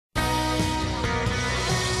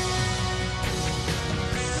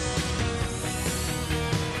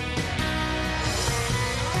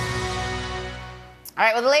All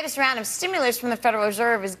right, well, the latest round of stimulus from the Federal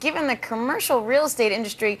Reserve has given the commercial real estate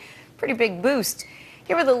industry a pretty big boost.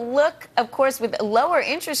 Here with a look, of course, with lower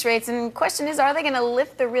interest rates. And the question is, are they going to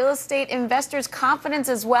lift the real estate investors' confidence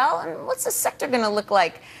as well? And what's the sector going to look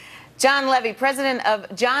like? John Levy, president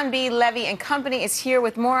of John B. Levy and Company, is here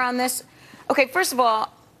with more on this. Okay, first of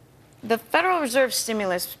all, the Federal Reserve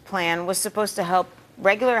stimulus plan was supposed to help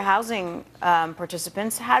regular housing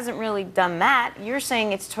participants. Hasn't really done that. You're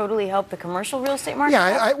saying it's totally helped the commercial real estate market?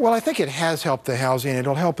 Yeah, well, I think it has helped the housing.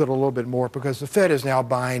 It'll help it a little bit more because the Fed is now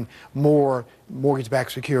buying more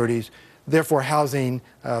mortgage-backed securities. Therefore, housing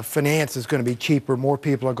finance is going to be cheaper. More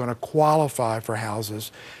people are going to qualify for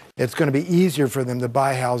houses. It's going to be easier for them to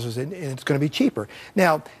buy houses, and it's going to be cheaper.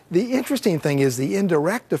 Now, the interesting thing is the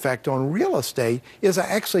indirect effect on real estate is I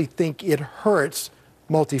actually think it hurts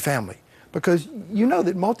multifamily. Because you know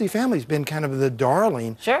that multifamily's been kind of the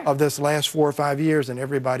darling of this last 4 or 5 years, and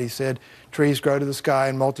everybody said trees grow to the sky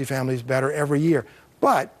and multifamily's better every year.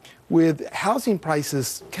 But with housing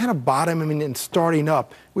prices kind of bottoming and starting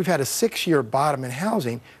up, we've had a 6-year bottom in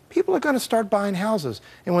housing. People are going to start buying houses,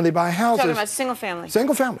 and when they buy houses, talking about single family.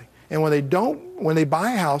 Single family, and when they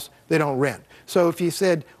buy a house, they don't rent. So if you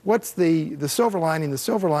said, what's the silver lining? The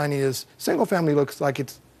silver lining is single family looks like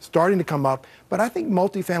it's starting to come up, but I think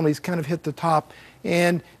multifamily's kind of hit the top,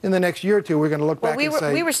 and in the next year or two, we're going to look back and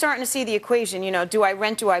say... we were starting to see the equation, you know, do I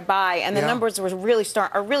rent, do I buy? And the numbers are really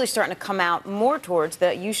starting to come out more towards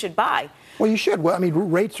the you should buy. Well, you should. Well, I mean,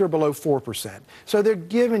 rates are below 4%. So they're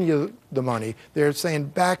giving you the money. They're saying,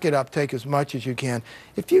 back it up, take as much as you can.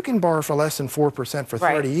 If you can borrow for less than 4% for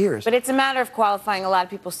 30 years... But it's a matter of qualifying. A lot of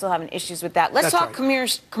people still having issues with that. Let's talk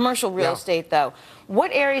commercial real estate, though.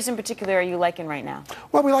 What areas in particular are you liking right now?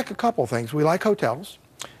 Well, we like a couple things. We like hotels.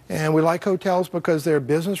 And we like hotels because they're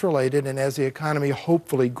business-related, and as the economy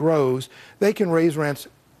hopefully grows, they can raise rents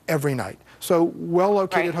every night. So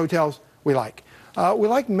well-located hotels, we like. We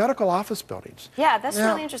like medical office buildings. Yeah, that's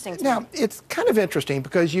really interesting to me. Now, it's kind of interesting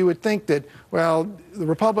because you would think that, well, the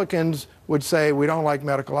Republicans would say we don't like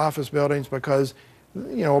medical office buildings because,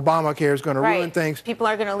 you know, Obamacare is going to ruin things. People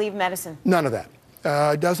are going to leave medicine. None of that.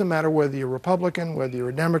 It doesn't matter whether you're Republican, whether you're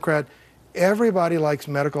a Democrat. Everybody likes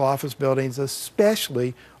medical office buildings,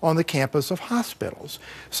 especially on the campus of hospitals.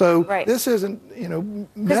 So this isn't, you know,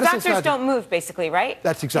 because doctors don't move, basically, right?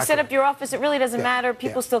 That's exactly. You set up your office, it really doesn't matter.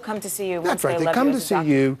 People still come to see you. That's right. They come to see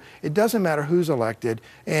you. It doesn't matter who's elected,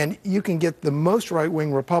 and you can get the most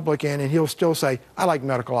right-wing Republican, and he'll still say, I like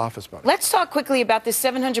medical office buildings. Let's talk quickly about this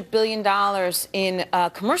 $700 billion in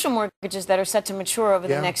commercial mortgages that are set to mature over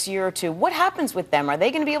the next year or two. What happens with them? Are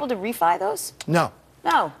they going to be able to refi those? No.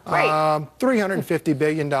 No, great. $350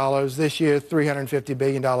 billion this year, $350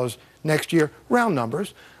 billion next year, round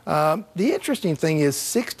numbers. The interesting thing is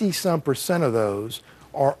 60-some% of those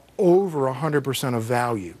are over 100% of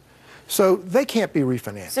value. So they can't be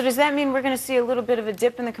refinanced. So does that mean we're going to see a little bit of a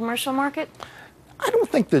dip in the commercial market? I don't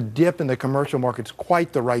think the dip in the commercial market is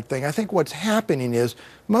quite the right thing. I think what's happening is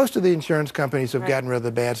most of the insurance companies have gotten rid of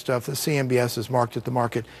the bad stuff. The CMBS is marked at the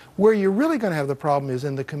market. Where you're really going to have the problem is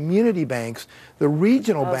in the community banks, the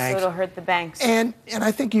regional banks. So it'll hurt the banks. And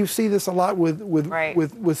I think you see this a lot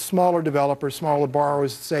with smaller developers, smaller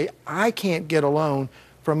borrowers that say, I can't get a loan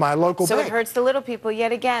from my local bank. So it hurts the little people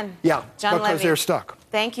yet again. Yeah, John because Levy, they're stuck.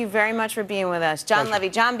 Thank you very much for being with us. John Levy,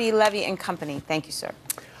 John B. Levy and Company. Thank you, sir.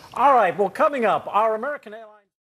 All right, well, coming up, our American Airlines